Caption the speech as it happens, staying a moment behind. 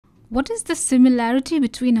What is the similarity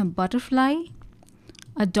between a butterfly,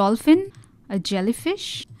 a dolphin, a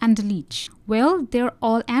jellyfish, and a leech? Well, they're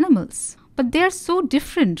all animals. But they're so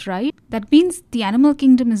different, right? That means the animal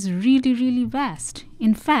kingdom is really, really vast.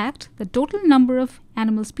 In fact, the total number of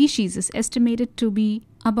animal species is estimated to be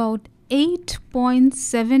about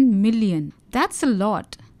 8.7 million. That's a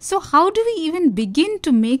lot. So how do we even begin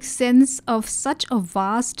to make sense of such a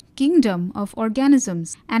vast kingdom of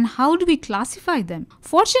organisms, and how do we classify them?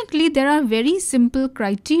 Fortunately, there are very simple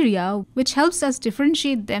criteria which helps us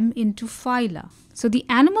differentiate them into phyla. So the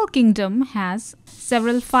animal kingdom has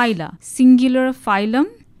several phyla, singular phylum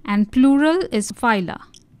and plural is phyla.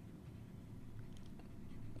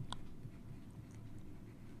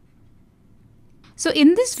 So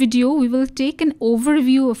in this video, we will take an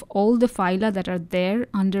overview of all the phyla that are there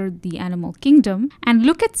under the animal kingdom and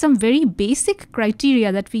look at some very basic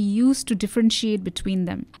criteria that we use to differentiate between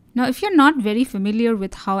them. Now, if you're not very familiar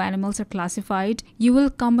with how animals are classified, you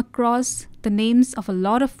will come across the names of a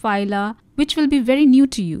lot of phyla which will be very new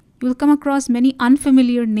to you. You will come across many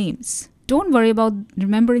unfamiliar names. Don't worry about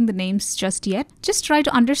remembering the names just yet. Just try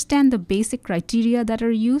to understand the basic criteria that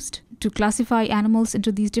are used to classify animals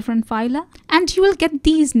into these different phyla, and you will get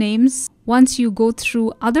these names once you go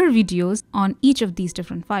through other videos on each of these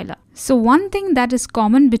different phyla. So one thing that is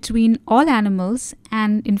common between all animals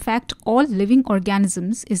and in fact all living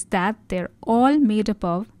organisms is that they're all made up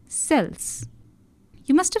of cells.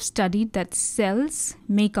 You must have studied that cells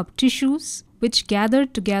make up tissues which gather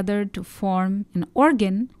together to form an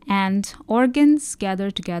organ, and organs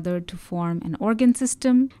gather together to form an organ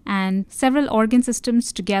system, and several organ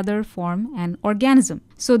systems together form an organism.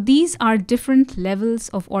 So these are different levels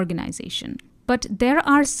of organization. But there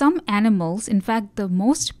are some animals, in fact the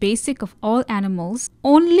most basic of all animals,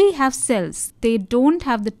 only have cells. They don't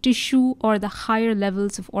have the tissue or the higher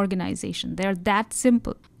levels of organization. They're that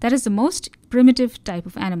simple. That is the most primitive type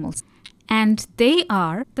of animals. And they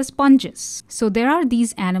are the sponges. So there are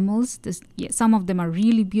these animals, some of them are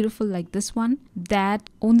really beautiful like this one, that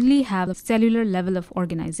only have a cellular level of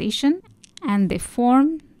organization, and they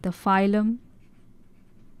form the phylum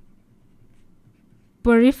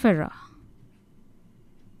Porifera.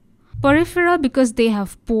 Porifera because they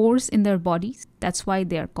have pores in their bodies. That's why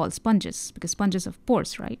they are called sponges, because sponges have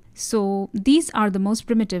pores, right? So these are the most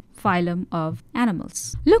primitive phylum of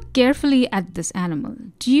animals. Look carefully at this animal.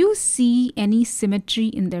 Do you see any symmetry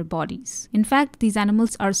in their bodies? In fact, these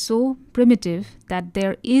animals are so primitive that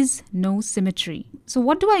there is no symmetry. So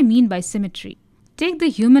what do I mean by symmetry? Take the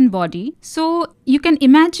human body. So you can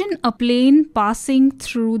imagine a plane passing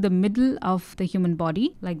through the middle of the human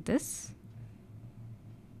body like this.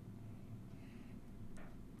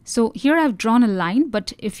 So here I've drawn a line,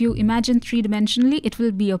 but if you imagine three-dimensionally, it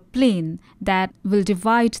will be a plane that will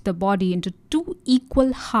divide the body into two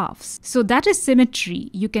equal halves. So that is symmetry.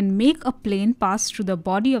 You can make a plane pass through the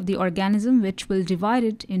body of the organism which will divide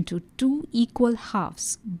it into two equal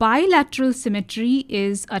halves. Bilateral symmetry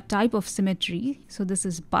is a type of symmetry. So this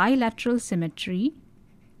is bilateral symmetry.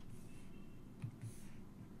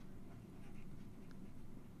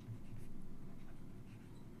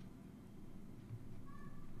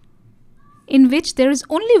 In which there is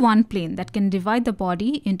only one plane that can divide the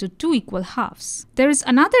body into two equal halves. There is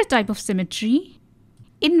another type of symmetry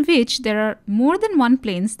in which there are more than one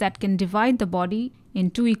planes that can divide the body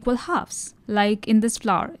in two equal halves. Like in this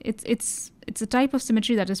flower, it's a type of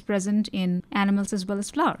symmetry that is present in animals as well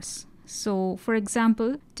as flowers. So for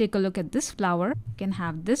example, take a look at this flower. You can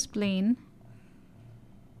have this plane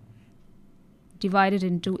divided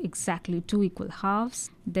into exactly two equal halves.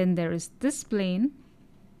 Then there is this plane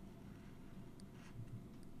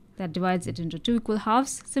that divides it into two equal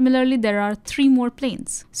halves. Similarly, there are three more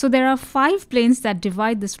planes. So there are 5 planes that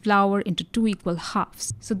divide this flower into two equal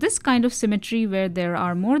halves. So this kind of symmetry where there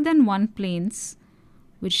are more than one planes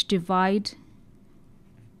which divide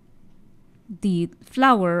the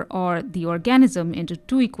flower or the organism into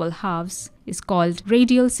two equal halves is called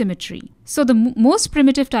radial symmetry. So the most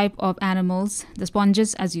primitive type of animals, the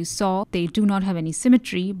sponges, as you saw, they do not have any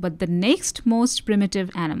symmetry, but the next most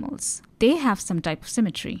primitive animals, they have some type of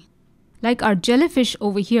symmetry. Like our jellyfish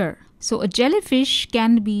over here. So a jellyfish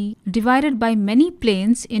can be divided by many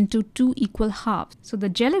planes into two equal halves. So the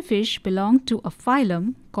jellyfish belong to a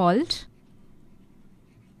phylum called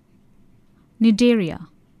Cnidaria.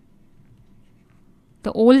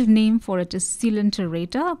 The old name for it is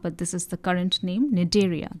Coelenterata, but this is the current name,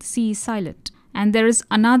 Cnidaria. The C is silent. And there is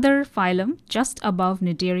another phylum just above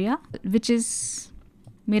Cnidaria, which is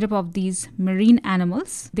made up of these marine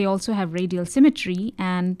animals. They also have radial symmetry,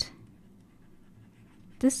 and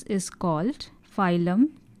this is called phylum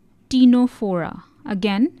Ctenophora.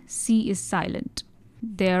 Again, C is silent.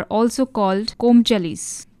 They are also called comb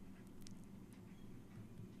jellies.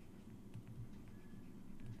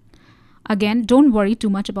 Again, don't worry too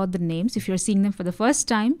much about the names if you're seeing them for the first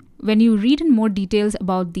time. When you read in more details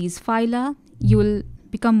about these phyla, you will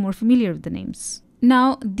become more familiar with the names.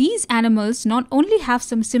 Now, these animals not only have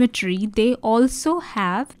some symmetry, they also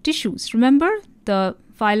have tissues. Remember the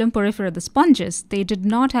phylum Porifera, the sponges, they did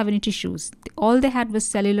not have any tissues. All they had was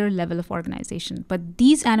cellular level of organization. But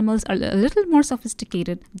these animals are a little more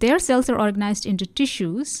sophisticated. Their cells are organized into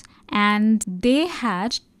tissues, and they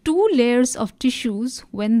had 2 layers of tissues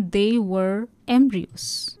when they were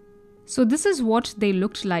embryos. So this is what they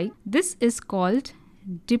looked like. This is called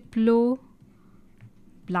Diploblastic.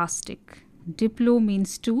 Diplo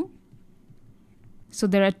means 2. So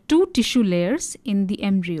there are 2 tissue layers in the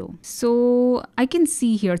embryo. So I can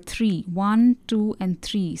see here 3, 1, 2, and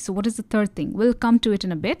 3. So what is the third thing? We'll come to it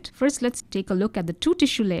in a bit. First, let's take a look at the 2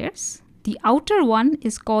 tissue layers. The outer one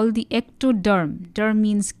is called the ectoderm. Derm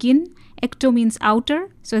means skin. Ecto means outer.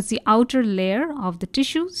 So it's the outer layer of the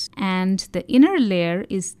tissues. And the inner layer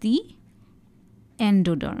is the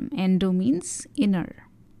endoderm. Endo means inner.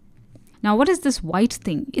 Now, what is this white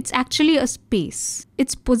thing? It's actually a space.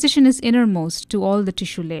 Its position is innermost to all the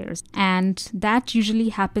tissue layers, and that usually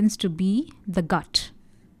happens to be the gut,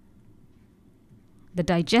 the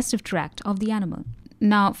digestive tract of the animal.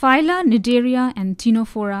 Now, Phyla, Cnidaria, and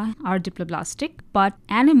Ctenophora are diploblastic, but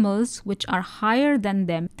animals which are higher than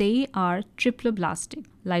them, they are triploblastic,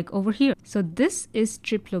 like over here. So this is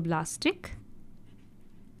triploblastic.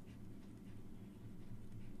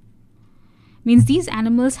 Means these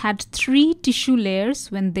animals had 3 tissue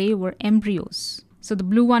layers when they were embryos. So the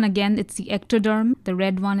blue one, again, it's the ectoderm. The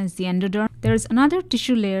red one is the endoderm. There is another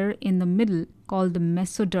tissue layer in the middle called the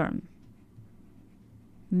mesoderm.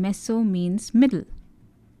 Meso means middle.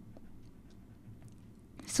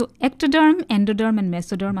 So ectoderm, endoderm, and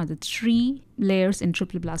mesoderm are the 3 layers in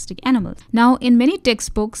triploblastic animals. Now, in many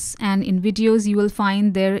textbooks and in videos, you will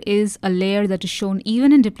find there is a layer that is shown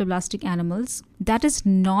even in diploblastic animals. That is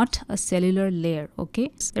not a cellular layer, okay?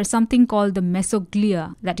 There's something called the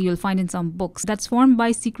mesoglia that you'll find in some books. That's formed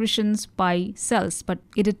by secretions by cells, but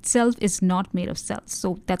it itself is not made of cells.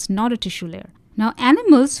 So that's not a tissue layer. Now,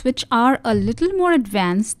 animals which are a little more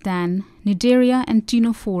advanced than Cnidaria and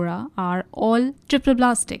Ctenophora are all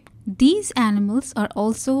triploblastic. These animals are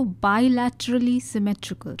also bilaterally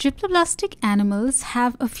symmetrical. Triploblastic animals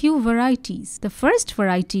have a few varieties. The first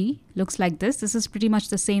variety looks like this. This is pretty much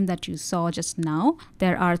the same that you saw just now.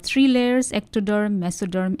 There are 3 layers: ectoderm,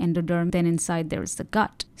 mesoderm, endoderm. Then inside there is the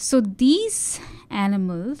gut. So these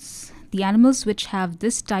animals, the animals which have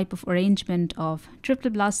this type of arrangement of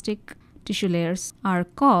triploblastic tissue layers, are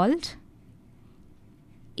called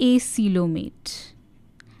acoelomate.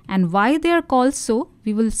 And why they are called so,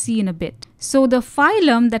 we will see in a bit. So the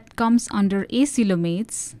phylum that comes under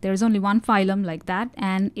acoelomates, there is only one phylum like that,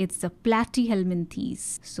 and it's the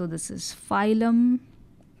Platyhelminthes. So this is phylum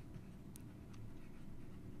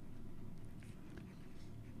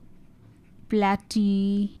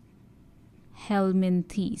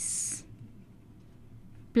Platyhelminthes.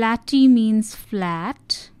 Platy means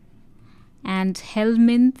flat, and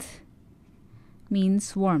helminth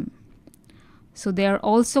means worm. So they are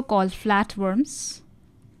also called flatworms.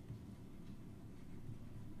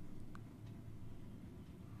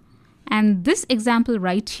 And this example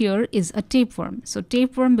right here is a tapeworm. So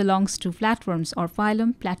tapeworm belongs to flatworms or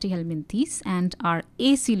phylum Platyhelminthes and are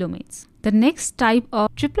acoelomates. The next type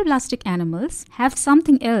of triploblastic animals have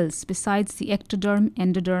something else besides the ectoderm,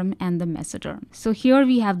 endoderm, and the mesoderm. So here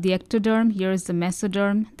we have the ectoderm, here is the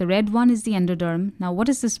mesoderm, the red one is the endoderm. Now what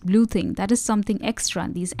is this blue thing? That is something extra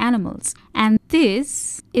in these animals. And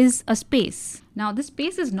this is a space. Now this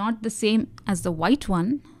space is not the same as the white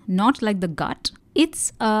one, not like the gut.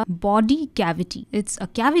 It's a body cavity. It's a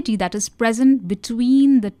cavity that is present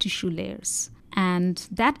between the tissue layers. And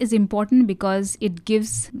that is important because it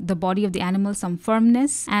gives the body of the animal some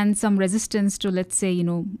firmness and some resistance to, let's say,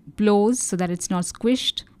 blows, so that it's not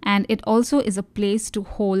squished. And it also is a place to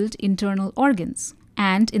hold internal organs.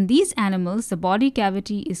 And in these animals, the body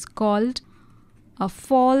cavity is called a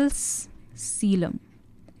false coelom.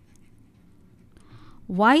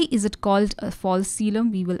 Why is it called a false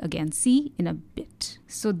coelom? We will again see in a bit.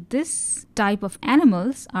 So this type of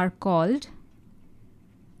animals are called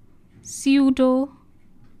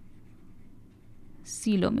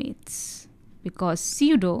Pseudocoelomates, because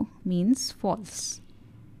pseudo means false.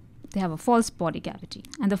 They have a false body cavity.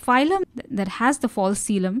 And the phylum that has the false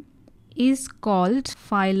coelom is called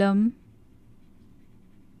phylum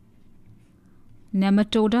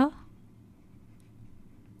Nematoda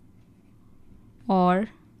or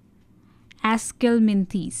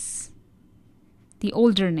Acoelomates, the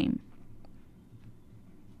older name.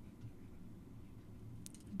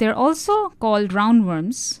 They're also called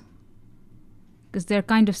roundworms because they're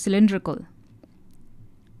kind of cylindrical.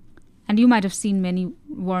 And you might have seen many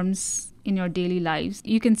worms in your daily lives.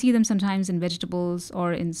 You can see them sometimes in vegetables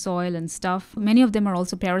or in soil and stuff. Many of them are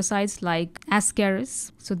also parasites like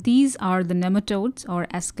Ascaris. So these are the nematodes or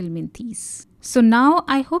Acoelomates. So now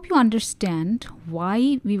I hope you understand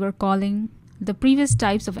why we were calling the previous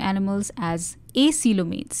types of animals as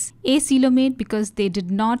acoelomates. Acoelomate because they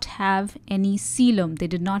did not have any coelom, they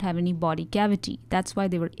did not have any body cavity. That's why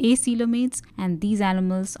they were acoelomates, and these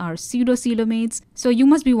animals are pseudocoelomates. So you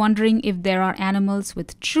must be wondering if there are animals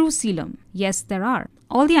with true coelom. Yes, there are.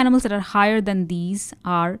 All the animals that are higher than these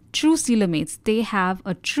are true coelomates. They have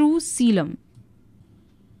a true coelom.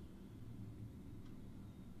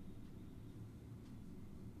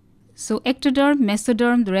 So ectoderm,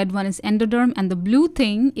 mesoderm, the red one is endoderm, and the blue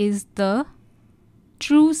thing is the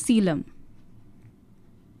true coelom.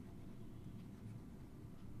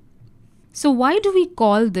 So why do we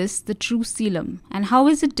call this the true coelom, and how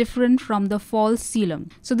is it different from the false coelom?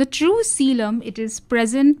 So the true coelom, it is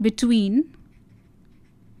present within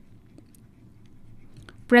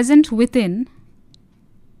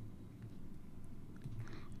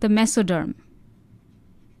the mesoderm.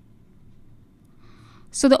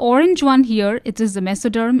 So the orange one here, it is the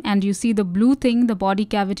mesoderm, and you see the blue thing, the body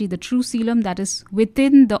cavity, the true coelom, that is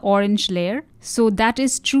within the orange layer. So that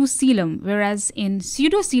is true coelom, whereas in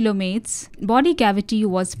pseudocoelomates, body cavity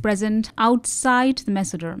was present outside the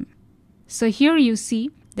mesoderm. So here you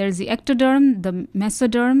see there is the ectoderm, the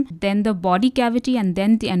mesoderm, then the body cavity, and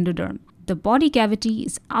then the endoderm. The body cavity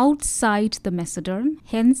is outside the mesoderm,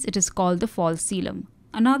 hence it is called the false coelom.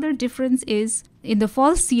 Another difference is in the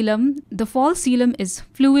false coelom is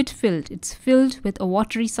fluid filled. It's filled with a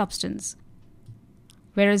watery substance.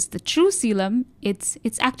 Whereas the true coelom, it's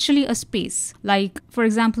actually a space. Like, for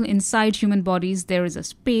example, inside human bodies, there is a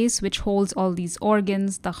space which holds all these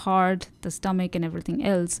organs, the heart, the stomach, and everything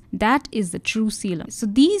else. That is the true coelom. So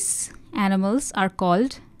these animals are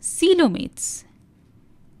called coelomates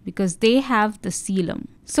because they have the coelom.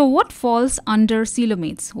 So what falls under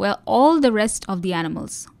coelomates? Well, all the rest of the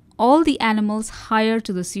animals. All the animals higher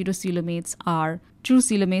to the pseudocoelomates are true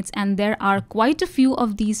coelomates, and there are quite a few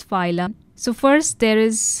of these phyla. So first there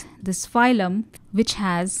is this phylum which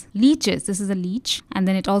has leeches. This is a leech, and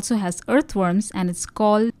then it also has earthworms, and it's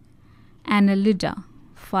called Annelida.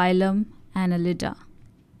 Phylum Annelida.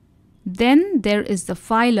 Then there is the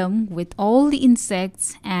phylum with all the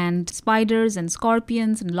insects and spiders and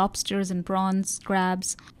scorpions and lobsters and prawns,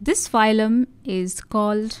 crabs. This phylum is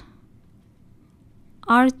called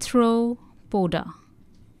Arthropoda.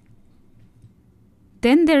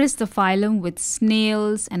 Then there is the phylum with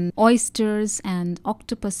snails and oysters and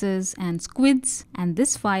octopuses and squids, and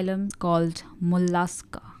this phylum is called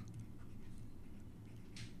Mollusca.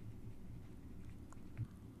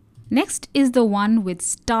 Next is the one with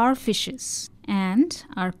starfishes and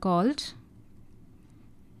are called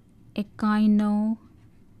Echinodermata.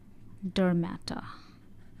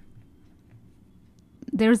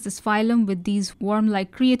 There's this phylum with these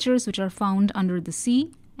worm-like creatures which are found under the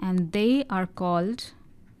sea, and they are called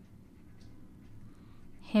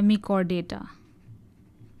Hemichordata.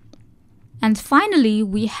 And finally,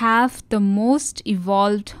 we have the most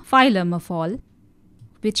evolved phylum of all,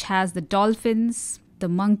 which has the dolphins, the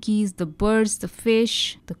monkeys, the birds, the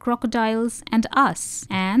fish, the crocodiles, and us,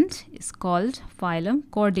 and is called phylum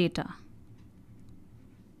Chordata.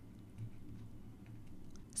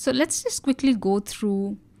 So let's just quickly go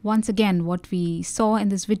through once again what we saw in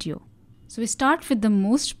this video. So we start with the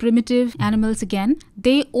most primitive animals again.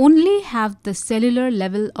 They only have the cellular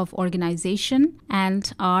level of organization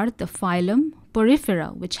and are the phylum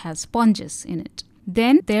Porifera, which has sponges in it.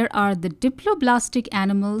 Then there are the diploblastic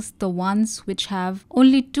animals, the ones which have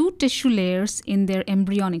only 2 tissue layers in their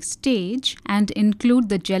embryonic stage, and include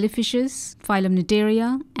the jellyfishes, phylum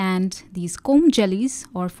Cnidaria, and these comb jellies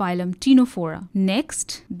or phylum Ctenophora.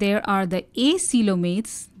 Next, there are the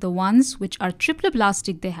acoelomates, the ones which are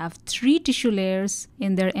triploblastic. They have 3 tissue layers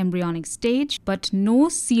in their embryonic stage, but no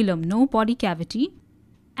coelom, no body cavity.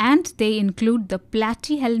 And they include the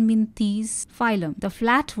Platyhelminthes phylum, the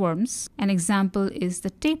flatworms. An example is the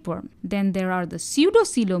tapeworm. Then there are the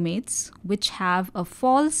pseudocoelomates, which have a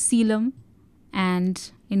false coelom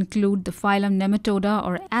and include the phylum Nematoda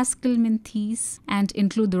or Acoelomates, and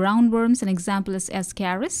include the roundworms. An example is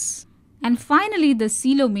Ascaris. And finally, the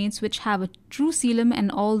coelomates, which have a true coelom, and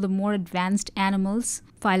all the more advanced animals,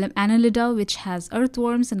 phylum Annelida, which has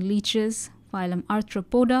earthworms and leeches, phylum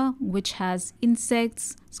Arthropoda, which has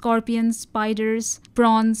insects, scorpions, spiders,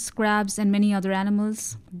 prawns, crabs, and many other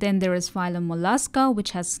animals. Then there is phylum Mollusca,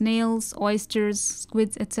 which has snails, oysters,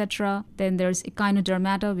 squids, etc. Then there's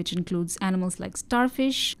Echinodermata, which includes animals like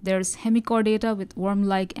starfish. There's Hemichordata with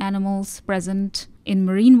worm-like animals present in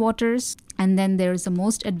marine waters. And then there is the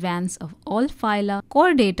most advanced of all phyla,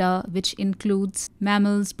 Chordata, which includes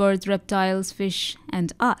mammals, birds, reptiles, fish,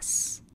 and us.